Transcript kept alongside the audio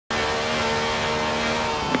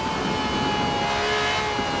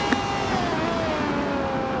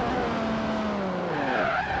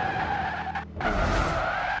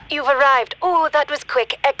you've arrived. Oh, that was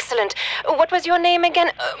quick. Excellent. What was your name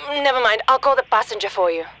again? Never mind. I'll call the passenger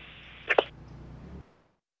for you.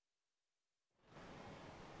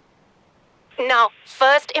 Now,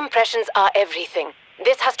 first impressions are everything.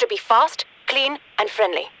 This has to be fast, clean, and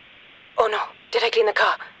friendly. Oh no, did I clean the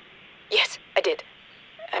car? Yes, I did.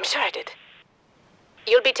 I'm sure I did.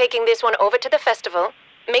 You'll be taking this one over to the festival.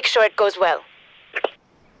 Make sure it goes well.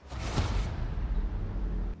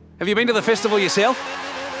 Have you been to the festival yourself?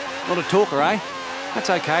 Not a talker, eh? That's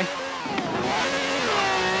okay.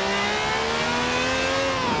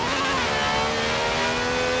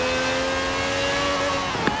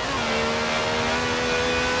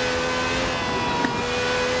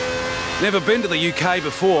 Never been to the UK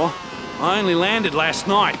before. I only landed last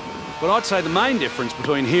night. But I'd say the main difference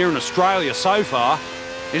between here and Australia so far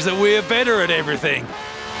is that we're better at everything.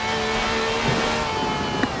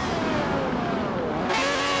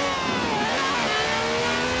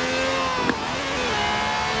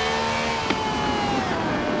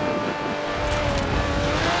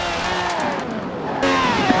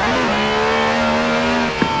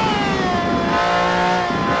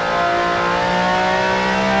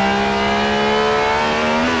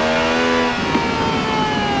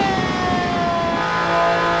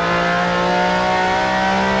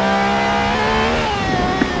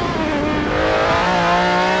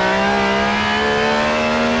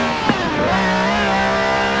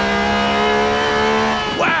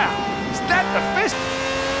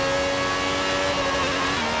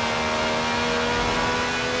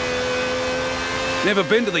 Never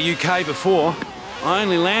been to the UK before. I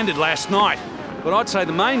only landed last night. But I'd say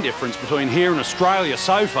the main difference between here and Australia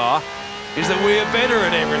so far is that we're better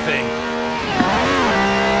at everything.